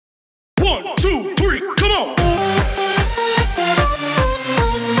1, 2, 3, come on!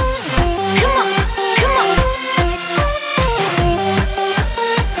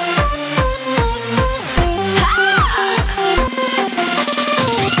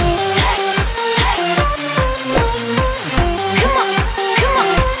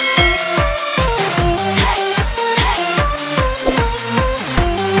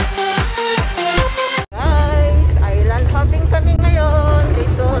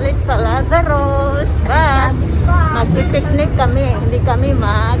 Lazarus, but magpipiknik kami, hindi kami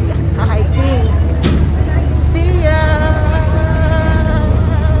mag-hiking. See ya!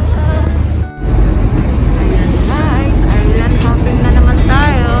 Ayan guys, island hopping na naman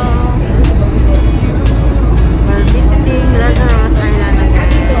tayo. We're visiting Lazarus Island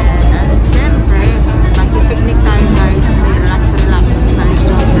again. And syempre, magpipiknik tayo guys. Relax sa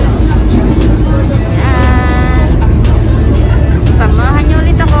likod. Ayan. Samahan niyo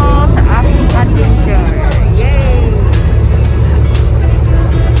ulit ako sa aking adventure. Yay!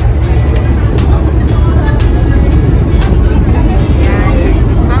 Yan,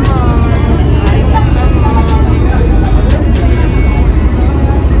 Christmas pa mo. Maripas pa mo. Ayan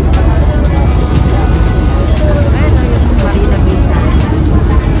o yung Marina Vista.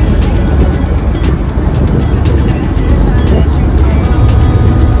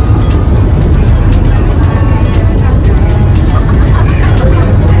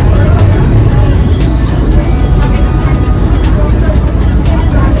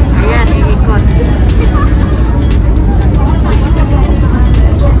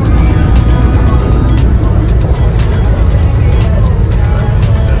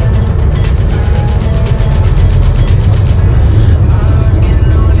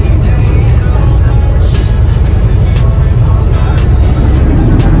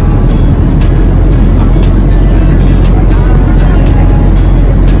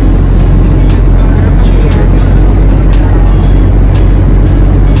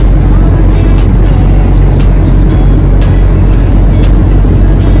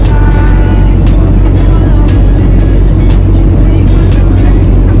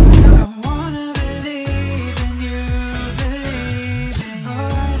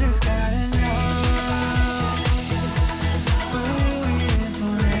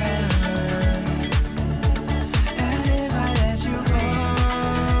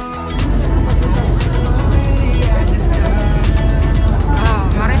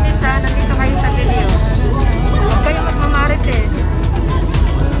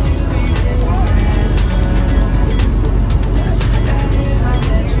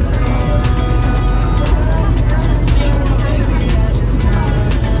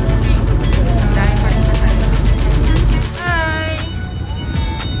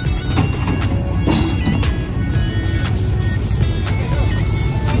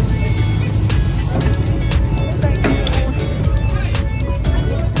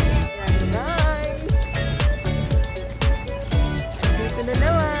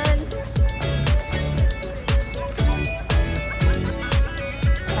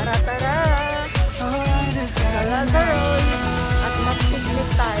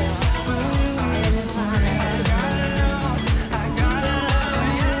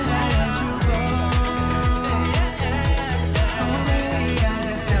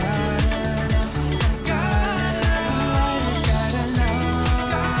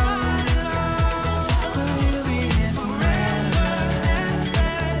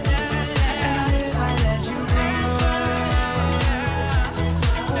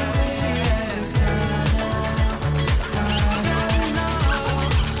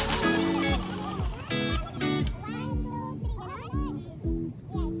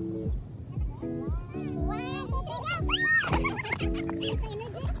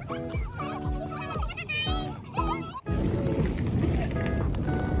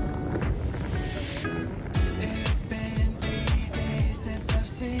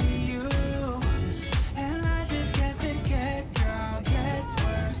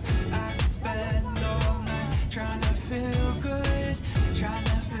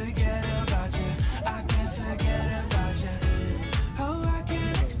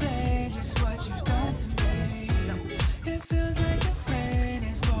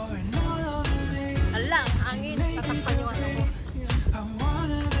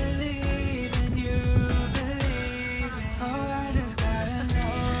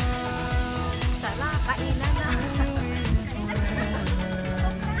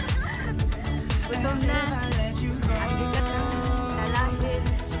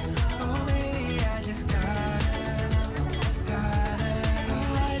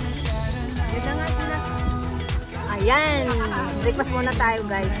 Ayan, breakfast muna tayo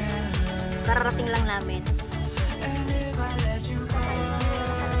guys. Kararating lang namin.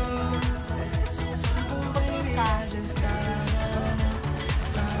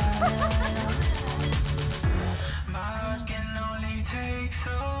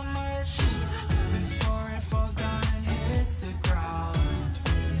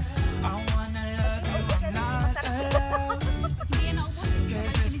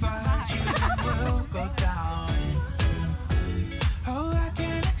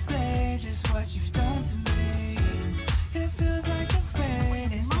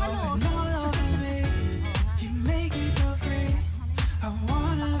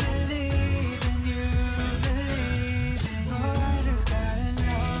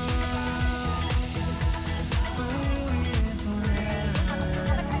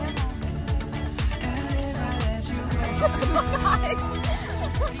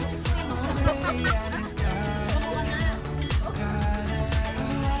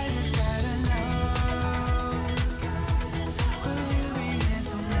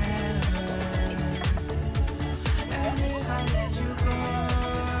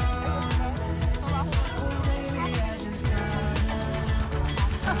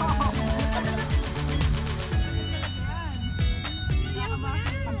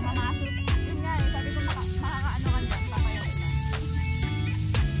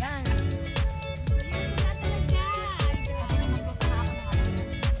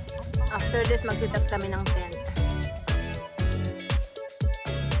 After this, mag-set up kami ng tent.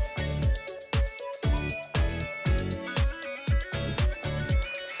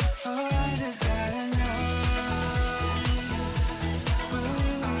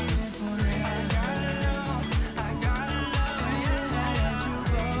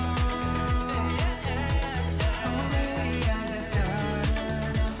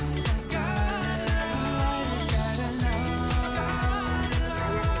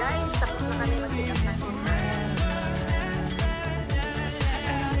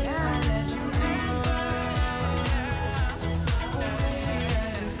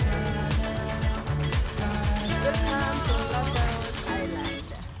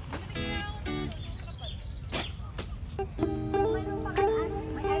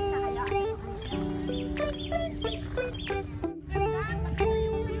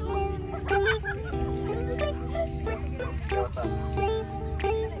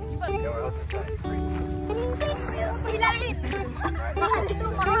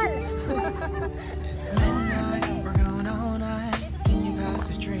 It's midnight, we're going all night. Can you pass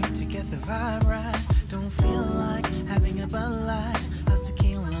a drink to get the vibe right? Don't feel like having a Bud Light. How's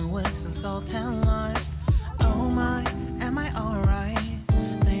tequila with some salt and lime? Oh my, am I alright?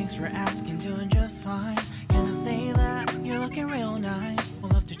 Thanks for asking, doing just fine. Can I say that you're looking real nice?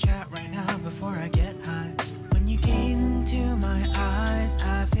 We'll have to chat right now before I get high. When you gaze into my eyes,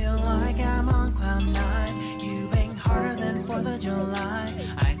 I feel like I'm on cloud nine. You bang harder than 4th of July.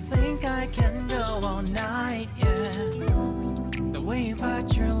 I think I can go all night, yeah. The way you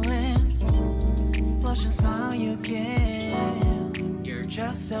bite your lips, blush and smile you give, you're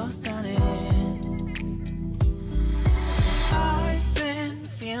just so stunning. I've been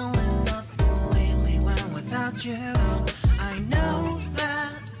feeling nothing lately when without you. I know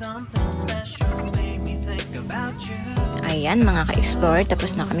that something special made me think about you. Ayan mga ka-explore,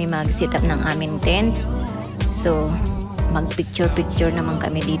 tapos na kami mag-set up ng aming tent. So, mag-picture-picture naman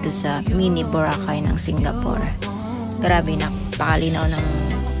kami dito sa mini Boracay ng Singapore. Grabe, napakalinaw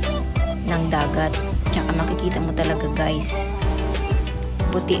ng dagat. Tsaka makikita mo talaga guys,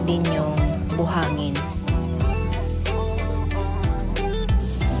 puti din yung buhangin.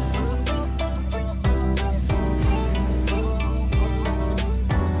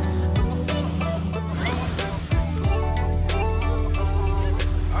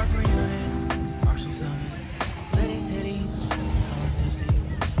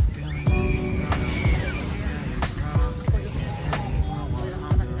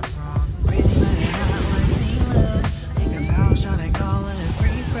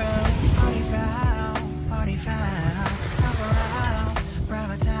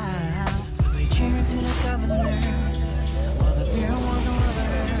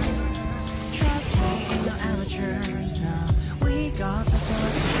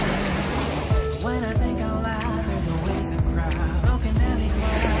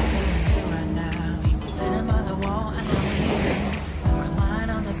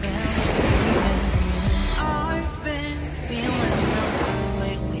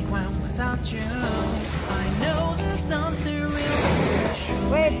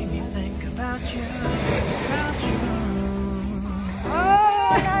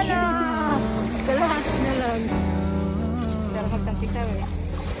 Magtampik tayo eh.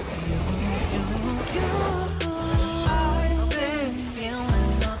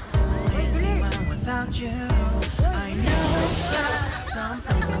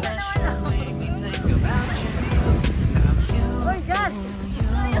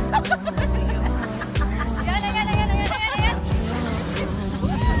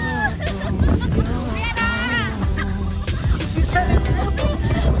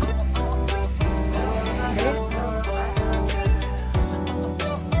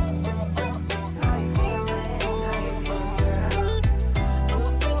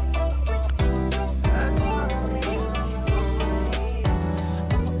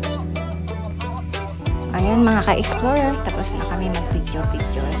 Ayan mga ka-explorer, tapos na kami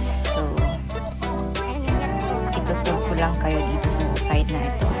mag-pictures. So, itutug ko lang kayo dito sa side na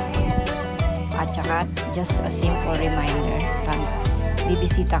ito. At saka, just a simple reminder, pag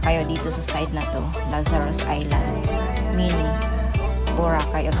bibisita kayo dito sa side na to, Lazarus Island, mini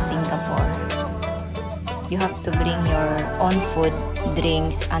Boracay of Singapore, you have to bring your own food,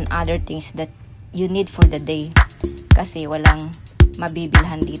 drinks, and other things that you need for the day. Kasi walang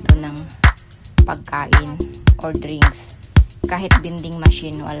mabibilhan dito ng pagkain or drinks. Kahit vending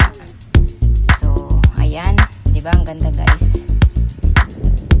machine, wala. So, ayan. Diba? Ang ganda, guys.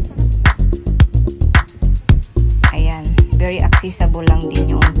 Ayan. Very accessible lang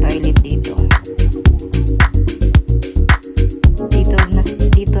din yung toilet dito.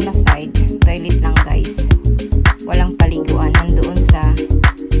 Dito na side, toilet lang, guys. Walang paliguan. Nandoon sa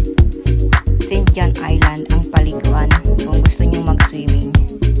St. John Island ang paliguan kung gusto nyo mag-swimming.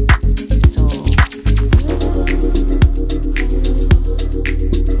 So,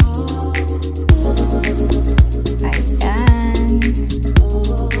 ayan.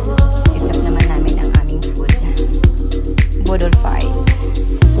 Set up naman namin ang aming food. Bodol fight.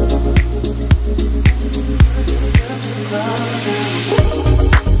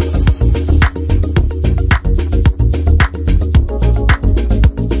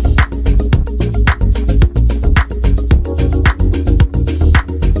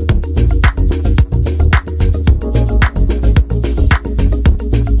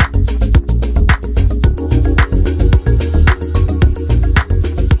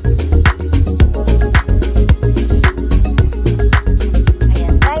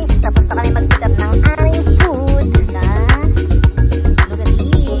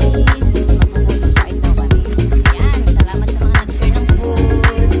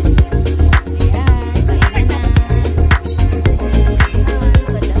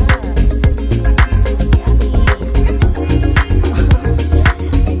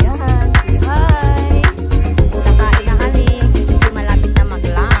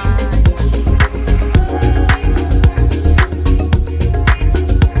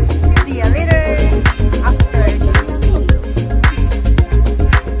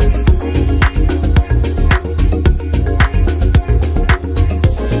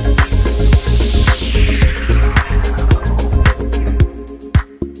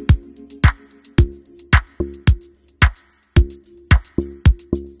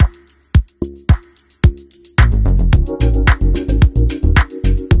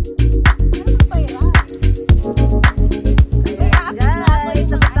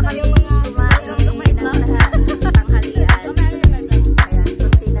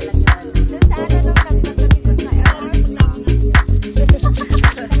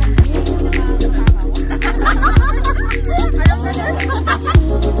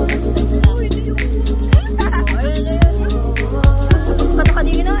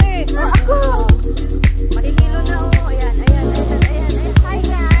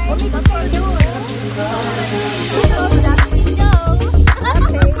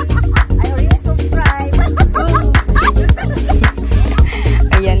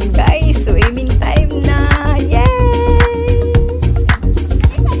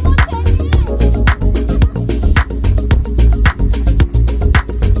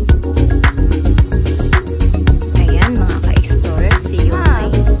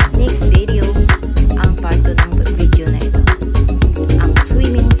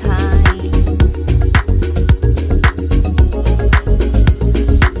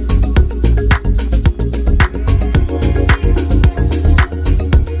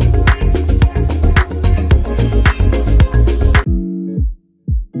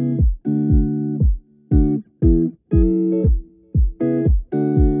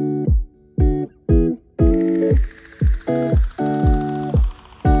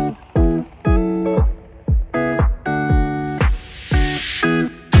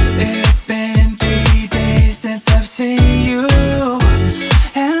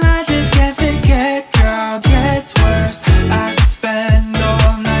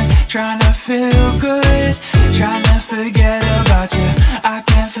 Trying to feel good, trying to